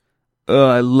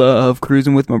I love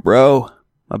cruising with my bro.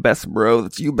 My best bro.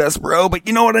 That's you, best bro. But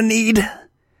you know what I need?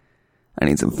 I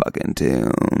need some fucking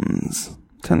tunes.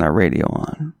 Turn that radio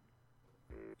on.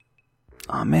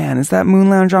 Oh man, is that Moon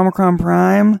Lounge Omicron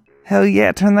Prime? Hell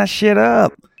yeah, turn that shit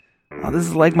up. Oh, this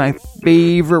is like my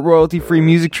favorite royalty-free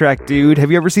music track, dude.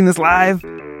 Have you ever seen this live?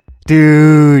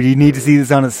 Dude, you need to see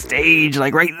this on a stage,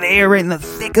 like right there, right in the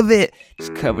thick of it.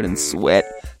 Just covered in sweat,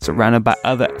 surrounded by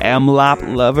other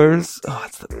AMLOP lovers. Oh,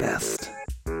 it's the best.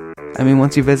 I mean,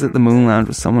 once you visit the Moon Lounge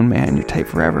with someone, man, you're tight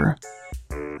forever.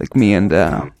 Like me and,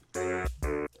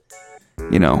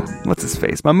 what's his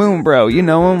face? My moon bro, you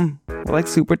know him. We're like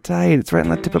super tight. It's right on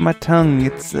the tip of my tongue.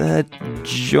 It's,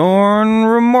 Jorn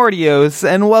Remordios,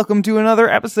 and welcome to another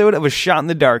episode of A Shot in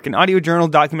the Dark, an audio journal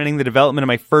documenting the development of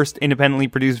my first independently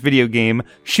produced video game,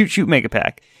 Shoot Shoot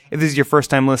Megapack. If this is your first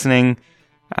time listening,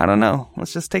 I don't know.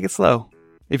 Let's just take it slow.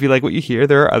 If you like what you hear,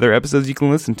 there are other episodes you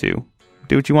can listen to.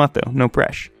 Do what you want, though. No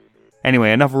pressure.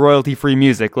 Anyway, enough royalty-free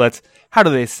music. How do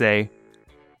they say?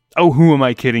 Oh, who am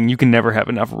I kidding? You can never have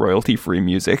enough royalty-free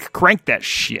music. Crank that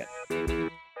shit.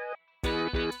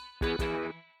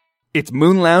 It's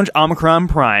Moon Lounge Omicron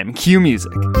Prime. Cue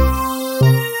music.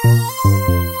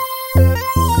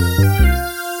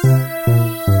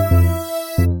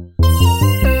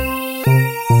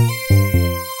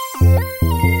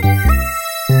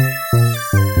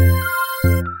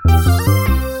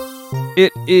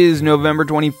 It is November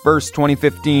 21st,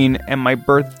 2015, and my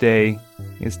birthday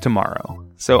is tomorrow.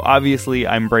 So obviously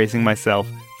I'm bracing myself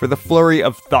for the flurry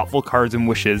of thoughtful cards and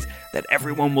wishes that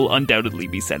everyone will undoubtedly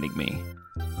be sending me.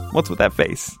 What's with that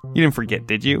face? You didn't forget,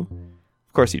 did you?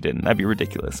 Of course you didn't. That'd be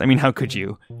ridiculous. I mean, how could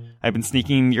you? I've been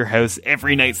sneaking into your house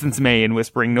every night since May and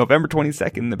whispering November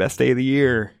 22nd, the best day of the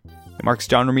year. It marks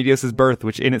John Remedios' birth,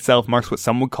 which in itself marks what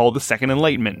some would call the Second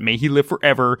Enlightenment. May he live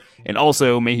forever, and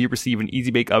also may he receive an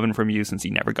easy-bake oven from you since he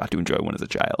never got to enjoy one as a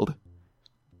child.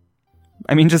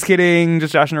 I mean, just kidding,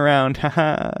 just joshing around.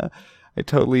 Haha. I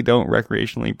totally don't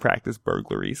recreationally practice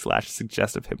burglary /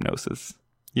 suggestive hypnosis.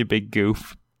 You big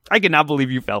goof. I cannot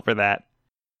believe you fell for that.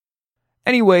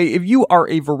 Anyway, if you are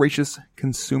a voracious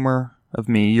consumer of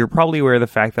me, you're probably aware of the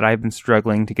fact that I've been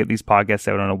struggling to get these podcasts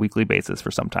out on a weekly basis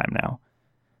for some time now.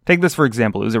 Take this for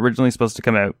example. It was originally supposed to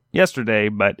come out yesterday,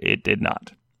 but it did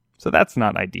not. So that's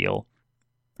not ideal.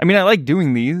 I mean, I like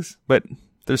doing these, but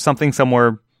there's something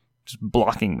somewhere just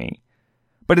blocking me.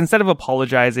 But instead of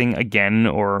apologizing again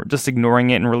or just ignoring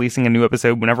it and releasing a new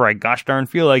episode whenever I gosh darn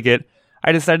feel like it,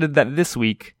 I decided that this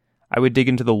week I would dig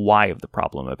into the why of the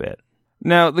problem a bit.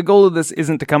 Now, the goal of this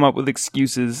isn't to come up with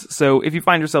excuses, so if you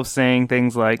find yourself saying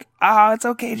things like, it's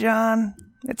okay, John.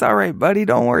 It's alright, buddy.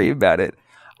 Don't worry about it.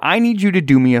 I need you to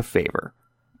do me a favor.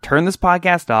 Turn this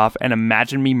podcast off and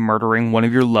imagine me murdering one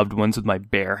of your loved ones with my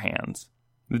bare hands.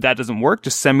 If that doesn't work,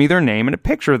 just send me their name and a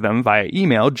picture of them via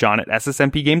email,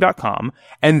 john@ssmpgame.com,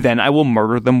 and then I will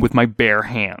murder them with my bare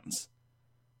hands.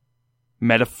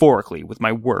 Metaphorically, with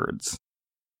my words.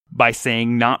 By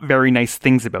saying not very nice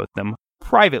things about them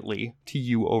privately to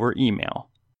you over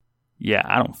email. Yeah,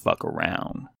 I don't fuck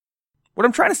around. What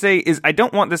I'm trying to say is I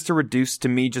don't want this to reduce to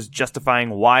me just justifying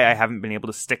why I haven't been able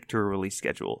to stick to a release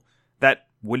schedule. That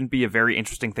wouldn't be a very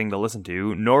interesting thing to listen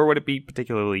to, nor would it be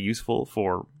particularly useful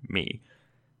for me.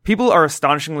 People are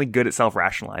astonishingly good at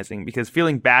self-rationalizing because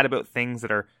feeling bad about things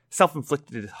that are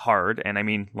self-inflicted is hard, and I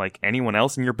mean, like anyone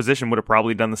else in your position would have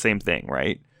probably done the same thing,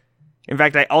 right? In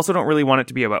fact, I also don't really want it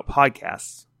to be about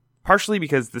podcasts. Partially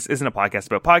because this isn't a podcast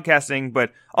about podcasting,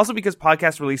 but also because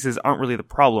podcast releases aren't really the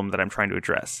problem that I'm trying to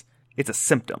address. It's a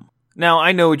symptom. Now,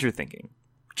 I know what you're thinking.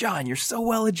 John, you're so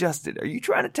well-adjusted. Are you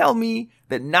trying to tell me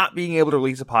that not being able to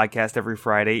release a podcast every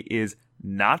Friday is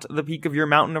not the peak of your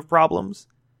mountain of problems?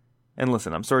 And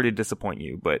listen, I'm sorry to disappoint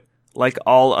you, but like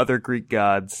all other Greek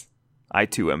gods, I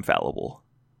too am fallible.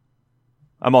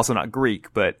 I'm also not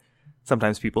Greek, but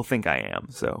sometimes people think I am,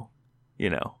 so,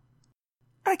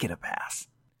 I get a pass.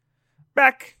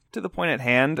 Back to the point at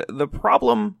hand, the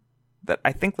problem that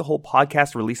I think the whole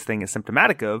podcast release thing is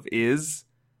symptomatic of is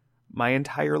my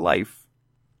entire life.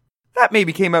 That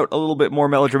maybe came out a little bit more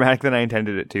melodramatic than I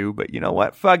intended it to, but you know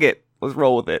what? Fuck it. Let's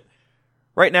roll with it.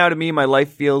 Right now, to me, my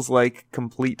life feels like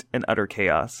complete and utter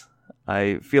chaos.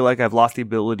 I feel like I've lost the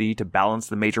ability to balance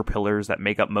the major pillars that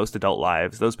make up most adult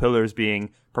lives, those pillars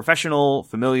being professional,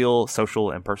 familial,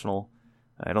 social, and personal.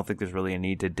 I don't think there's really a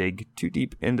need to dig too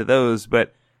deep into those,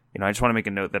 but I just want to make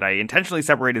a note that I intentionally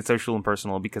separated social and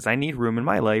personal because I need room in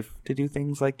my life to do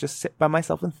things like just sit by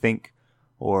myself and think,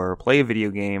 or play a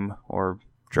video game, or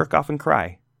jerk off and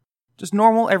cry. Just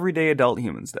normal, everyday adult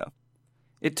human stuff.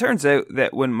 It turns out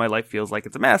that when my life feels like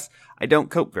it's a mess, I don't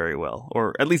cope very well,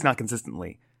 or at least not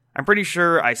consistently. I'm pretty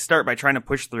sure I start by trying to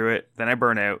push through it, then I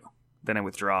burn out, then I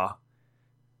withdraw.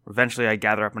 Eventually I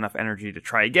gather up enough energy to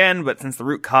try again, but since the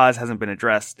root cause hasn't been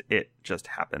addressed, it just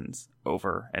happens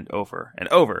over and over and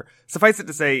over. Suffice it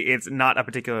to say, it's not a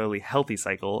particularly healthy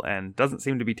cycle and doesn't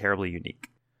seem to be terribly unique.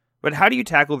 But how do you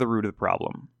tackle the root of the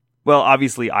problem? Well,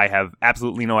 obviously I have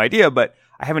absolutely no idea, but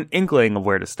I have an inkling of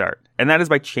where to start, and that is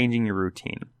by changing your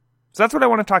routine. So that's what I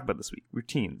want to talk about this week,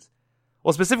 routines.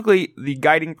 Well, specifically, the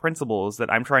guiding principles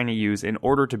that I'm trying to use in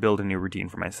order to build a new routine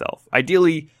for myself.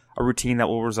 Ideally, a routine that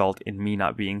will result in me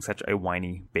not being such a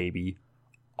whiny baby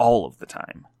all of the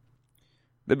time.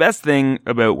 The best thing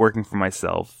about working for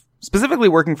myself, specifically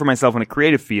working for myself in a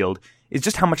creative field, is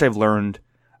just how much I've learned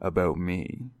about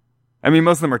me. I mean,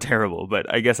 most of them are terrible,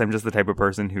 but I guess I'm just the type of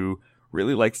person who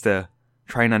really likes to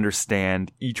try and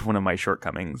understand each one of my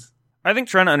shortcomings. I think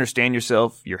trying to understand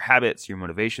yourself, your habits, your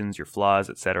motivations, your flaws,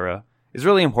 etc., is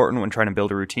really important when trying to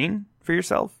build a routine for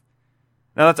yourself.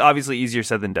 Now, that's obviously easier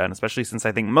said than done, especially since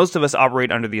I think most of us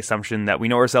operate under the assumption that we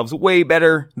know ourselves way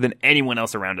better than anyone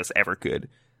else around us ever could.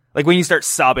 Like when you start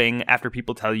sobbing after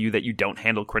people tell you that you don't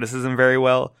handle criticism very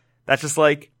well, that's just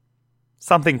like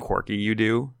something quirky you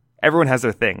do. Everyone has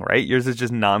their thing, right? Yours is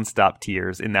just nonstop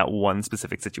tears in that one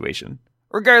specific situation.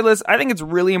 Regardless, I think it's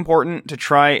really important to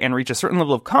try and reach a certain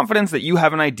level of confidence that you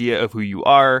have an idea of who you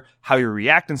are, how you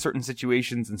react in certain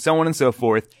situations, and so on and so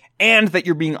forth, and that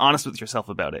you're being honest with yourself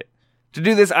about it. To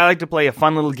do this, I like to play a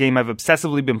fun little game I've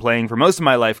obsessively been playing for most of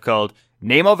my life called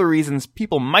Name All the Reasons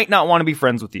People Might Not Want to Be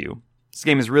Friends with You. This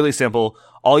game is really simple.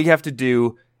 All you have to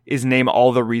do is name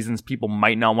all the reasons people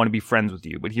might not want to be friends with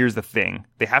you. But here's the thing.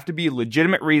 They have to be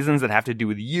legitimate reasons that have to do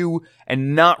with you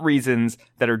and not reasons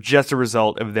that are just a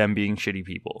result of them being shitty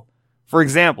people. For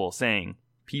example, saying,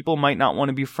 people might not want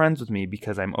to be friends with me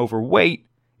because I'm overweight.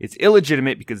 It's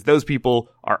illegitimate because those people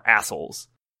are assholes.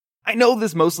 I know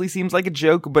this mostly seems like a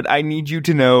joke, but I need you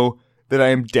to know that I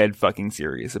am dead fucking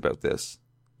serious about this.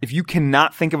 If you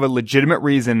cannot think of a legitimate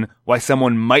reason why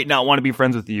someone might not want to be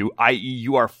friends with you, i.e.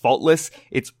 you are faultless,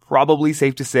 it's probably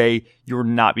safe to say you're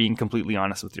not being completely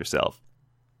honest with yourself.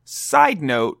 Side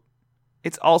note,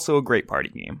 it's also a great party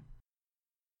game.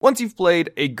 Once you've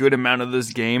played a good amount of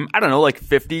this game, I don't know, like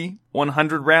 50,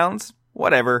 100 rounds,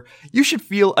 whatever, you should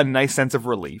feel a nice sense of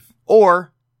relief.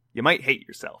 Or you might hate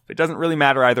yourself. It doesn't really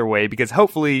matter either way because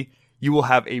hopefully you will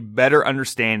have a better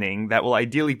understanding that will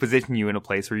ideally position you in a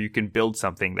place where you can build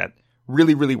something that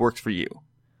really, really works for you.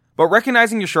 But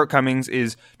recognizing your shortcomings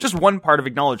is just one part of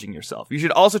acknowledging yourself. You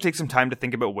should also take some time to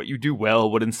think about what you do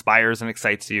well, what inspires and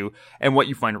excites you, and what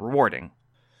you find rewarding.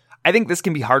 I think this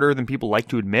can be harder than people like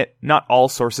to admit. Not all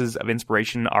sources of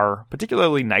inspiration are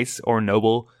particularly nice or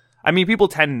noble. I mean, people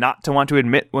tend not to want to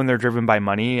admit when they're driven by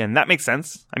money, and that makes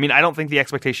sense. I mean, I don't think the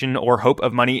expectation or hope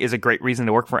of money is a great reason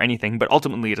to work for anything, but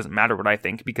ultimately it doesn't matter what I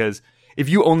think, because if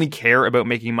you only care about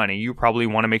making money, you probably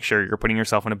want to make sure you're putting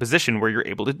yourself in a position where you're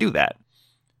able to do that.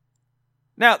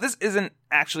 Now, this isn't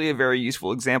actually a very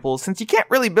useful example, since you can't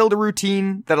really build a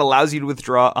routine that allows you to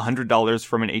withdraw $100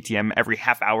 from an ATM every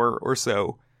half hour or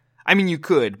so. I mean, you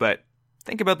could, but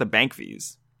think about the bank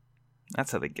fees.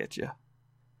 That's how they get you.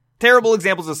 Terrible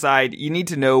examples aside, you need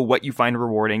to know what you find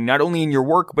rewarding, not only in your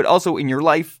work, but also in your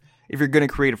life, if you're going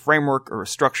to create a framework or a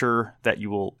structure that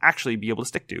you will actually be able to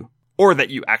stick to, or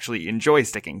that you actually enjoy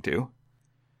sticking to.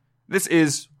 This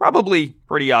is probably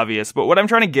pretty obvious, but what I'm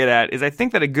trying to get at is I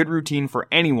think that a good routine for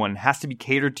anyone has to be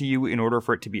catered to you in order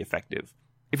for it to be effective.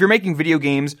 If you're making video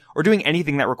games or doing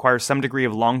anything that requires some degree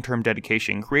of long-term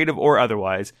dedication, creative or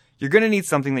otherwise, you're going to need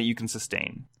something that you can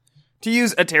sustain. To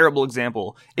use a terrible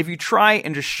example, if you try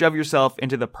and just shove yourself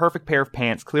into the perfect pair of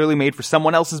pants clearly made for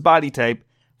someone else's body type,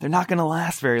 they're not going to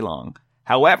last very long.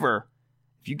 However,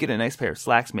 if you get a nice pair of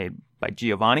slacks made by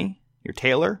Giovanni, your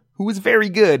tailor, who is very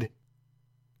good,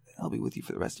 they'll be with you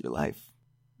for the rest of your life.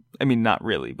 I mean, not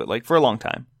really, but like for a long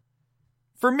time.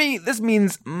 For me, this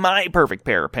means my perfect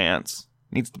pair of pants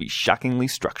needs to be shockingly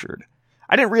structured.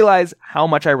 I didn't realize how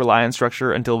much I rely on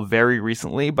structure until very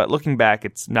recently, but looking back,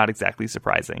 it's not exactly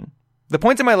surprising. The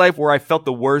points in my life where I felt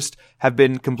the worst have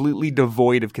been completely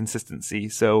devoid of consistency,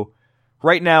 so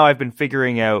right now I've been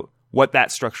figuring out what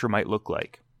that structure might look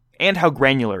like, and how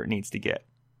granular it needs to get.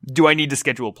 Do I need to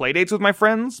schedule playdates with my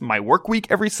friends? My work week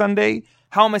every Sunday?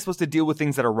 How am I supposed to deal with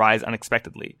things that arise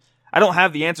unexpectedly? I don't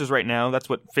have the answers right now, that's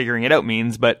what figuring it out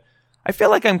means, but I feel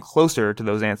like I'm closer to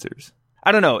those answers.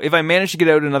 I don't know, if I manage to get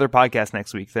out another podcast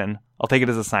next week, then I'll take it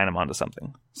as a sign I'm onto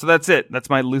something. So that's it.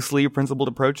 That's my loosely principled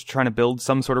approach to trying to build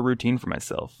some sort of routine for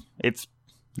myself. It's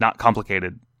not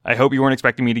complicated. I hope you weren't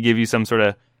expecting me to give you some sort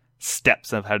of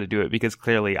steps of how to do it, because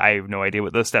clearly I have no idea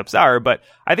what those steps are, but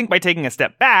I think by taking a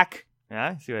step back,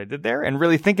 yeah, see what I did there, and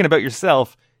really thinking about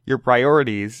yourself, your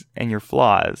priorities and your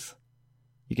flaws,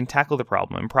 you can tackle the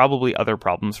problem and probably other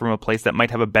problems from a place that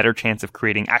might have a better chance of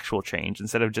creating actual change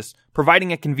instead of just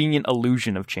providing a convenient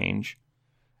illusion of change.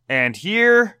 And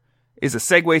here is a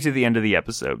segue to the end of the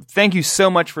episode. Thank you so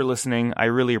much for listening. I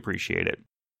really appreciate it.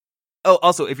 Oh,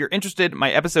 also, if you're interested,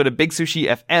 my episode of Big Sushi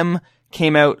FM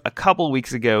came out a couple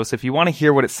weeks ago, so if you want to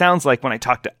hear what it sounds like when I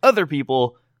talk to other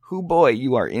people, hoo boy,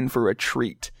 you are in for a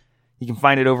treat. You can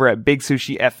find it over at Big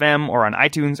Sushi FM or on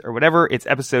iTunes or whatever. It's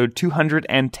episode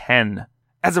 210.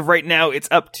 As of right now, it's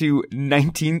up to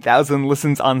 19,000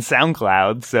 listens on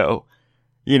SoundCloud, so,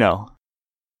 I'm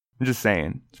just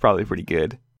saying, it's probably pretty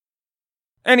good.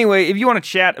 Anyway, if you want to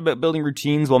chat about building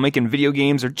routines while making video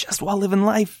games or just while living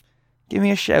life, give me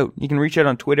a shout. You can reach out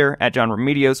on Twitter at John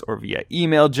Remedios or via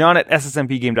email,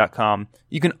 john@ssmpgame.com.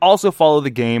 You can also follow the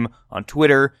game on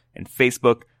Twitter and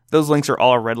Facebook. Those links are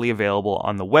all readily available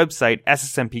on the website,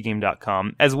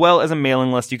 ssmpgame.com, as well as a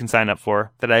mailing list you can sign up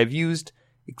for that I have used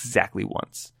exactly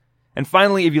once. And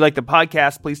finally, if you like the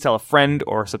podcast, please tell a friend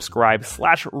or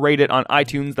subscribe/rate it on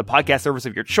iTunes, the podcast service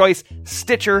of your choice,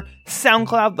 Stitcher,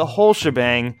 SoundCloud, the whole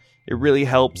shebang. It really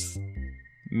helps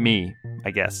me,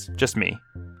 I guess. Just me.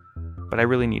 But I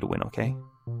really need a win, okay?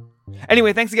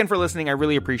 Anyway, thanks again for listening. I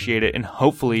really appreciate it, and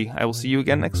hopefully I will see you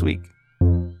again next week.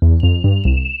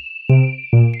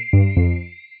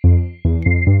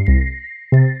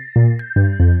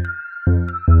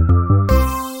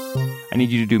 I need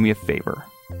you to do me a favor.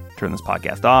 Turn this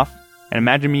podcast off and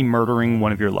imagine me murdering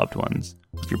one of your loved ones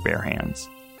with your bare hands.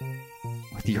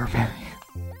 With your bare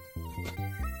hands.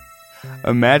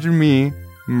 Imagine me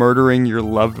murdering your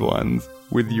loved ones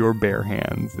with your bare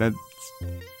hands.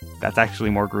 That's actually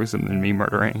more gruesome than me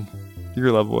murdering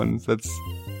your loved ones. How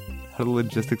do the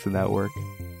logistics of that work?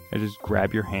 I just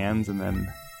grab your hands and then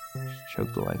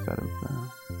choke the life out of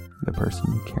the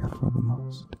person you care for the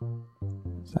most.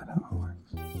 Is that how it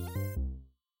works?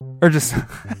 Or just,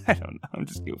 I don't know, I'm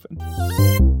just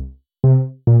goofing.